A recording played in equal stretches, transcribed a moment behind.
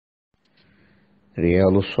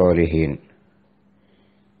റിയാദുസ്സാലിഹീൻ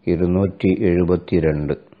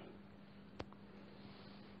 272.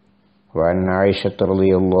 وعن عائشة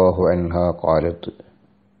رضي الله عنها قالت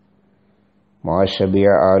ما شبع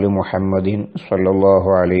آل محمد صلى الله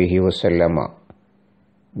عليه وسلم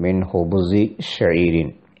من خبز شعير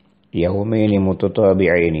يومين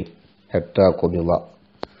متتابعين حتى قبض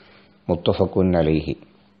متفق عليه.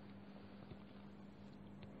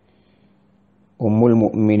 ഉമ്മുൽ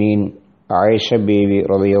മുഅ്മിനീൻ ആയിഷ ബീവി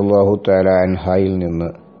റളിയല്ലാഹു തആല അൻഹായിൽ നിന്ന്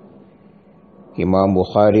ഇമാം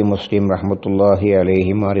ബുഖാരി മുസ്ലിം റഹ്മത്തുള്ളാഹി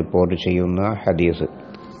അലൈഹിമ റിപ്പോർട്ട് ചെയ്യുന്ന ഹദീസ്.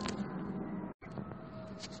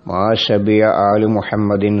 മാ ശബിയ ആലു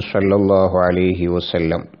മുഹമ്മദിൻ സല്ലല്ലാഹു അലൈഹി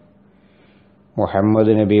വസല്ലം,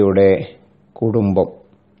 മുഹമ്മദ് നബിയുടെ കുടുംബം,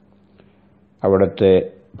 അവിടുത്തെ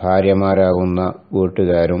ഭാര്യമാരാകുന്ന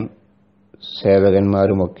വീട്ടുകാരും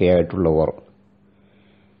സേവകന്മാരുമൊക്കെയായിട്ടുള്ളവർ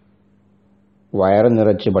വയറ്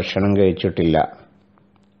നിറച്ച് ഭക്ഷണം കഴിച്ചിട്ടില്ല.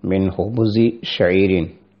 മിൻ ഹുബുസി ഷൈരിൻ,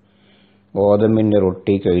 ഗോതമ്പിൻ്റെ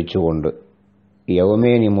റൊട്ടി കഴിച്ചുകൊണ്ട്,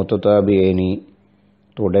 യൗമേനി മുത്തതാബിയേനി,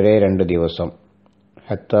 തുടരെ 2 ദിവസം,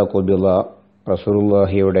 ഹത്ത കുബില,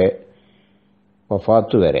 റസൂലുള്ളാഹിയുടെ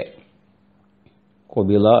വഫാത്ത് വരെ.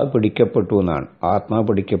 കുബില പിടിക്കപ്പെട്ടു എന്നാണ്, ആത്മാ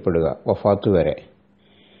പിടിക്കപ്പെടുക, വഫാത്ത് വരെ.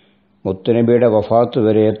 മുത്തുനബിയുടെ വഫാത്ത്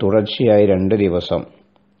വരെ തുടർച്ചയായി 2 ദിവസം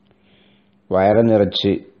വയറ്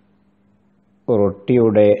നിറച്ച്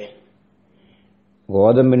റൊട്ടിയുടെ,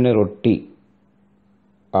 ഗോതമ്പിൻ്റെ റൊട്ടി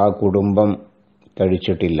ആ കുടുംബം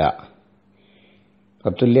കഴിച്ചിട്ടില്ല.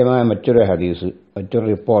 തത്തുല്യമായ മറ്റൊരു ഹദീസ്, മറ്റൊരു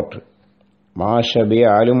റിപ്പോർട്ട്. മാ ശബിയ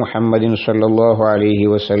ആലു മുഹമ്മദിൻ സല്ലല്ലാഹു അലൈഹി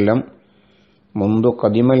വസല്ലം മുൻദു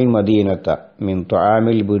ഖദിമൽ മദീനത മിൻ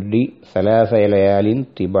തുആമിൽ ബുർദി 3 ലയാലിൻ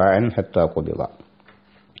തിബാഅൻ ഹത്താ ഖുബിള.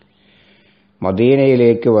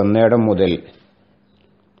 മദീനയിലേക്ക് വന്നിടം മുതൽ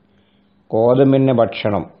ഗോതമ്പിൻ്റെ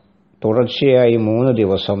ഭക്ഷണം തുടർച്ചയായി 3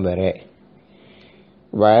 ദിവസം വരെ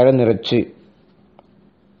വയറ് നിറച്ച്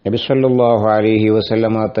നബി സല്ലല്ലാഹു അലൈഹി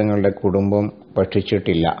വസല്ലമ തങ്ങളുടെ കുടുംബം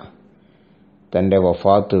ഭക്ഷിച്ചിട്ടില്ല, തൻ്റെ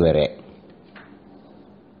വഫാത്ത് വരെ.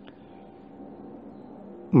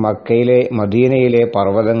 മദീനയിലെ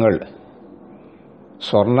പർവ്വതങ്ങൾ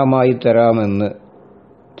സ്വർണമായി തരാമെന്ന്,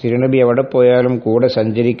 തിരുനബി എവിടെ പോയാലും കൂടെ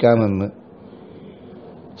സഞ്ചരിക്കാമെന്ന്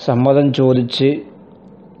സമ്മതം ചോദിച്ച്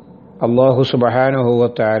അല്ലാഹു സുബ്ഹാനഹു വ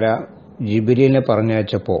തആല ജിബ്രീലിനെ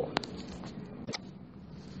പറഞ്ഞയച്ചപ്പോൾ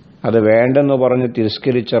അത് വേണ്ടെന്ന് പറഞ്ഞ്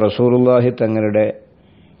തിരസ്കരിച്ച റസൂലുള്ളാഹി തങ്ങളുടെ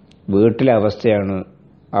വീട്ടിലെ അവസ്ഥയാണ്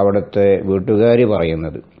അവിടുത്തെ വീട്ടുകാരി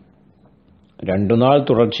പറയുന്നത്. 2 നാൾ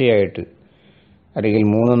തുടർച്ചയായിട്ട്, അല്ലെങ്കിൽ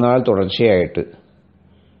 3 നാൾ തുടർച്ചയായിട്ട്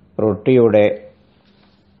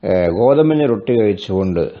ഗോതമ്പിൻ്റെ റൊട്ടി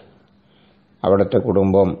കഴിച്ചുകൊണ്ട് അവിടുത്തെ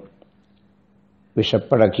കുടുംബം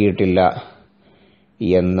വിശപ്പടക്കിയിട്ടില്ല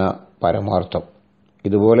എന്ന പരമാർത്ഥം.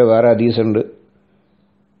 ഇതുപോലെ വേറെ ഹദീസുണ്ട്.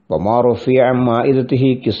 വമാ റുഫിയ അൻ മാഇദതിഹി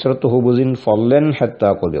കിസ്റത്തു ഹുബുസിൻ ഫല്ലൻ ഹത്താ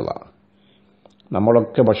ഖുബിള.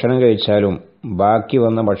 നമ്മളൊക്കെ ഭക്ഷണം കഴിച്ചാലും ബാക്കി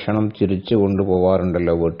വന്ന ഭക്ഷണം തിരിച്ചു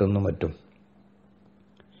കൊണ്ടുപോകാറുണ്ടല്ലോ വീട്ടിൽ നിന്നും മറ്റും.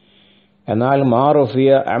 എന്നാൽ മാ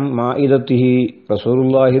റുഫിയ അൻ മാഇദതിഹി,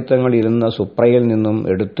 റസൂലുള്ളാഹി തങ്ങൾ ഇരുന്ന സുപ്രയിൽ നിന്നും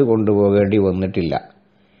എടുത്തു കൊണ്ടുപോകേണ്ടി വന്നിട്ടില്ല.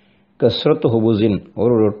 കിസ്റത്തു ഹുബുസിൻ,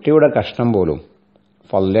 ഒരു റൊട്ടിയുടെ കഷ്ണം പോലും,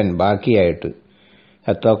 ഫല്ലൻ, ബാക്കിയായിട്ട്,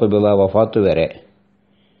 ഹത്താ ഖുബിള, വഫാത്ത് വരെ.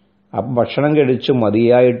 അപ്പം ഭക്ഷണം കഴിച്ച്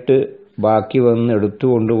മതിയായിട്ട് ബാക്കി വന്ന് എടുത്തു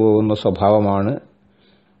കൊണ്ടുപോകുന്ന സ്വഭാവമാണ്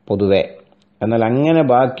പൊതുവെ. എന്നാൽ അങ്ങനെ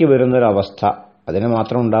ബാക്കി വരുന്നൊരവസ്ഥ അതിന്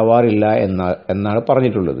മാത്രം ഉണ്ടാവാറില്ല എന്നാണ്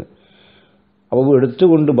പറഞ്ഞിട്ടുള്ളത്.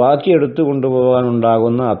 അപ്പോൾ ബാക്കി എടുത്തു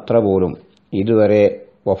കൊണ്ടുപോകാനുണ്ടാകുന്ന അത്ര പോലും ഇതുവരെ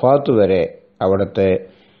വഫാത്ത് വരെ അവിടുത്തെ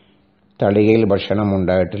തളികയിൽ ഭക്ഷണം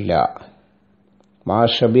ഉണ്ടായിട്ടില്ല. മാ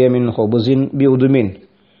ശബിയ മിൻ ഹുബുസിൻ ബി ഉദുമിൻ,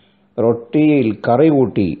 റൊട്ടിയിൽ കറി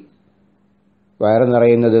കൂട്ടി വയറ്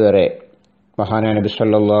നിറയുന്നത് വരെ മഹാനായ നബി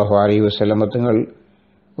സല്ലല്ലാഹു അലൈഹി വസല്ലം തങ്ങൾ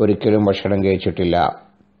ഒരിക്കലും ഭക്ഷണം കഴിച്ചിട്ടില്ല.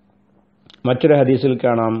 മറ്റൊരു ഹദീസിൽ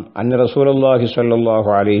കാണാം, അന്ന റസൂലുള്ളാഹി സ്വല്ലല്ലാഹു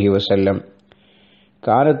അലൈഹി വസല്ലം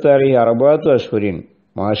കാനത്ത് അലൈഹി 4 അശ്ഹുരിൻ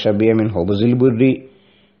മാ ശബിയ മിൻ ഹുബുസിൽ ബുർദി,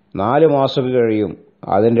 4 മാസം കഴിയും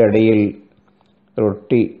അതിൻ്റെ ഇടയിൽ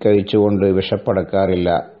റൊട്ടി കഴിച്ചുകൊണ്ട് വിശപ്പടക്കാറില്ല,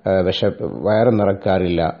 വയറ്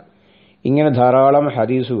നിറക്കാറില്ല. ഇങ്ങനെ ധാരാളം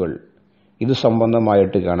ഹദീസുകൾ ഇത്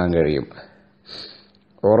സംബന്ധമായിട്ട് കാണാൻ കഴിയും.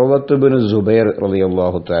 ഉർവത്ത് ബിൻ സുബൈർ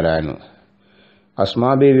റളിയല്ലാഹു തആല അൻഹു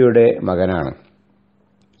അസ്മാ ബീവിയുടെ മകനാണ്,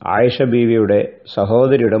 ആയിഷ ബീവിയുടെ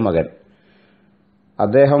സഹോദരിയുടെ മകൻ.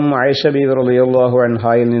 അദ്ദേഹം ആയിഷ ബീവി റളിയല്ലാഹു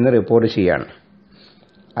അൻഹായിൽ നിന്ന് റിപ്പോർട്ട് ചെയ്യാണ്.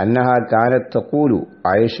 അന്നഹ കാനത്ത് തഖൂലു,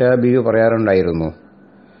 ആയിഷ ബീവി പറയാറുണ്ടായിരുന്നു,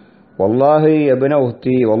 വല്ലാഹി യബ്ന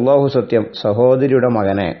ഉഖ്തി, വല്ലാഹു സത്യം, സഹോദരിയുടെ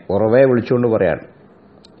മകനെ ഉറവയെ വിളിച്ചുകൊണ്ട് പറയാണ്,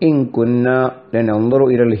 ഇൻ കുന്ന ലനൻദുറു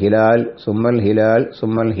ഇലൽ ഹിലാൽ സുമ്മൽ ഹിലാൽ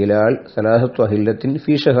സുമ്മൽ ഹിലാൽ സലാസത്തു അഹില്ലത്തിൻ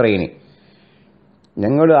ഫീ ഷഹറൈനി,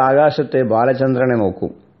 ഞങ്ങൾ ആകാശത്തെ ബാലചന്ദ്രനെ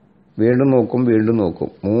നോക്കും, വീണ്ടും നോക്കും, വീണ്ടും നോക്കും.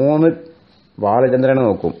 3 ബാലചന്ദ്രനെ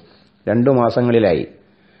നോക്കും 2 മാസങ്ങളിലായി.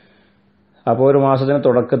 അപ്പോൾ ഒരു മാസത്തിന്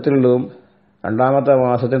തുടക്കത്തിലുള്ളതും 2ാമത്തെ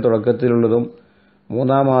മാസത്തിന് തുടക്കത്തിലുള്ളതും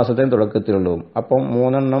 3ാം മാസത്തിന് തുടക്കത്തിലുള്ളതും. അപ്പം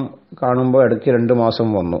 3 എണ്ണം കാണുമ്പോൾ ഇടയ്ക്ക് 2 മാസം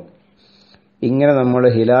വന്നു. ഇങ്ങനെ നമ്മൾ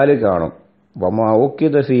ഹിലാല് കാണും. വമാ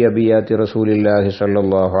ഉഖിദ ഫീ അബിയാത്തി റസൂലില്ലാഹി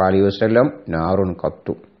സ്വല്ലല്ലാഹു അലൈഹി വസല്ലം നാറുൻ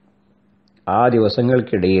ഖത്തു. ആ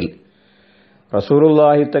ദിവസങ്ങൾക്കിടയിൽ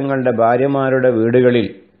റസൂലുള്ളാഹി തങ്ങളുടെ ഭാര്യമാരുടെ വീടുകളിൽ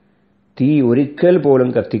തീ ഒരിക്കൽ പോലും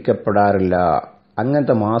കത്തിക്കപ്പെടാറില്ല.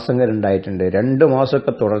 അങ്ങനത്തെ മാസങ്ങൾ ഉണ്ടായിട്ടുണ്ട്. 2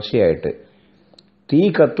 മാസമൊക്കെ തുടർച്ചയായിട്ട് തീ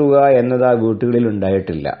കത്തുക എന്നത് ആ വീട്ടുകളിൽ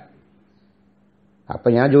ഉണ്ടായിട്ടില്ല. അപ്പൊ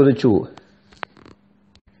ഞാൻ ചോദിച്ചു,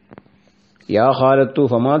 യാ ഖാലത്തു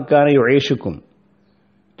ഫമാക്കാന യുഈശുക്കും,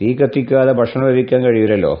 തീ കത്തിക്കാതെ ഭക്ഷണം കഴിക്കാൻ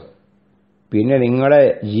കഴിയില്ലല്ലോ, പിന്നെ നിങ്ങളെ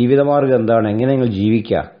ജീവിതമാർഗം എന്താണ്? എങ്ങനെ നിങ്ങൾ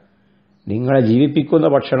ജീവിക്കുക? നിങ്ങളെ ജീവിപ്പിക്കുന്ന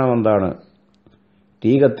ഭക്ഷണം എന്താണ്?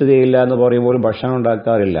 തീ കത്തുകയില്ല എന്ന് പറയുമ്പോൾ ഭക്ഷണം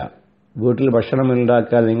ഉണ്ടാക്കാറില്ല. വീട്ടിൽ ഭക്ഷണം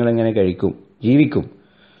ഉണ്ടാക്കാൻ നിങ്ങളെങ്ങനെ ജീവിക്കും?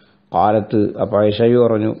 കാലത്ത് അപ്പോൾ ഐഷയു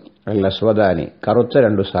പറഞ്ഞു, അസ്വദാനി, കറുത്ത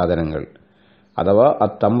 2 സാധനങ്ങൾ, അഥവാ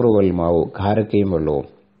അത്തമ്രു വൽ മാവു, കാരക്കയും വെള്ളവും.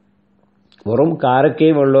 വെറും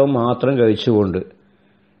കാരക്കയും വെള്ളവും മാത്രം കഴിച്ചുകൊണ്ട്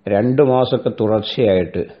 2 മാസമൊക്കെ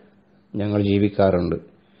തുടർച്ചയായിട്ട് ഞങ്ങൾ ജീവിക്കാറുണ്ട്.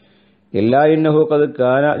 എല്ലാ ഇന്നഹു ഖദ്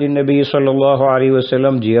കാന ലിന്നബി സ്വല്ലല്ലാഹു അലൈഹി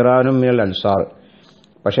വസല്ലം ജീറാനും മിനൽ അൻസാർ.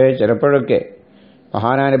 പക്ഷേ ചിലപ്പോഴൊക്കെ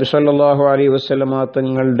മഹാനായ നബി സല്ലല്ലാഹു അലൈഹി വസല്ലം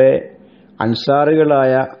തങ്ങളുടെ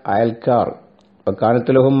അൻസാറുകളായ അയൽക്കാർ,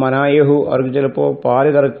 കാനത്തുലഹും മനായഹു, അവർക്ക് ചിലപ്പോൾ പാല്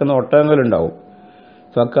കറക്കുന്ന ഒട്ടകങ്ങളുണ്ടാവും.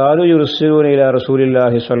 ഫക്കാലു യുർസിലൂന ഇലാ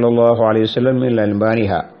റസൂലില്ലാഹി സ്വല്ലല്ലാഹു അലൈഹി വസല്ലം മിൻ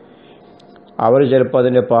അൽബാനിഹ, അവർ ചിലപ്പോൾ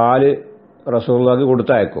അതിന്റെ പാല് റസൂലുള്ളാഹിക്ക്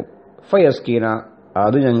കൊടുത്തയക്കും. ഫയസ്കീന,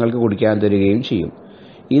 അത് ഞങ്ങൾക്ക് കുടിക്കാൻ തരികയും ചെയ്യും.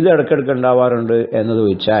 ഇത് ഇടയ്ക്കിടയ്ക്ക് ഉണ്ടാവാറുണ്ട് എന്ന്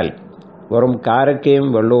ചോദിച്ചാൽ, വെറും കാരക്കയും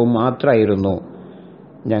വെള്ളവും മാത്രമായിരുന്നു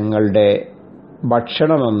ഞങ്ങളുടെ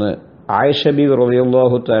ഭക്ഷണമെന്ന് ആയിഷ ബീവി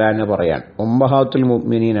റളിയല്ലാഹു തആല അൻഹ പറയാൻ. ഉമ്മഹാത്തുൽ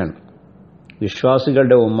മുഅ്മിനീനാണ്,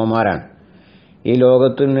 വിശ്വാസികളുടെ ഉമ്മമാരാണ്. ഈ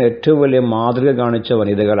ലോകത്തിന് ഏറ്റവും വലിയ മാതൃക കാണിച്ച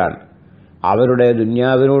വനിതകളാണ്. അവരുടെ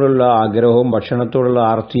ദുന്യാവിനോടുള്ള ആഗ്രഹവും ഭക്ഷണത്തോടുള്ള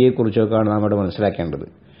ആർത്തിയെക്കുറിച്ചൊക്കെയാണ് നാം ഇവിടെ മനസ്സിലാക്കേണ്ടത്.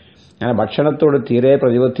 അങ്ങനെ ഭക്ഷണത്തോട് തീരെ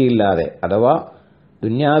പ്രതിപത്തിയില്ലാതെ, അഥവാ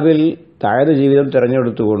ദുന്യാവിൽ താഴ്ന്ന ജീവിതം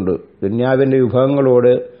തിരഞ്ഞെടുത്തുകൊണ്ട് ദുന്യാവിന്റെ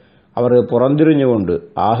വിഭവങ്ങളോട് അവർ പുറംതിരിഞ്ഞുകൊണ്ട്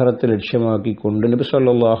ആഖിറത്തെ ലക്ഷ്യമാക്കിക്കൊണ്ട് നബി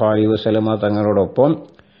സല്ലല്ലാഹു അലൈഹി വസല്ലമ തങ്ങളോടൊപ്പം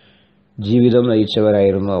ജീവിതം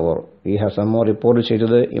നയിച്ചവരായിരുന്നു അവർ. ഈ ഹസമോ റിപ്പോർട്ട്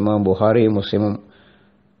ചെയ്തത് ഇമാം ബുഖാരിയും മുസ്ലിമും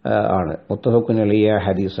ആണ്. മുത്തഫഖുൻ അലൈഹി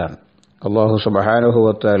ഹദീസാണ്. അല്ലാഹു സുബ്ഹാനഹു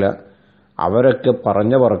വ തആല അവരൊക്കെ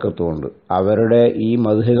പറഞ്ഞ ബറക്കത്തുകൊണ്ട്, അവരുടെ ഈ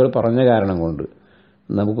മദ്ഹുകൾ പറഞ്ഞ കാരണം കൊണ്ട്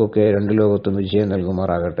നമുക്കൊക്കെ 2 ലോകത്തും വിജയം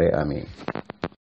നൽകുമാറാകട്ടെ. ആമീൻ.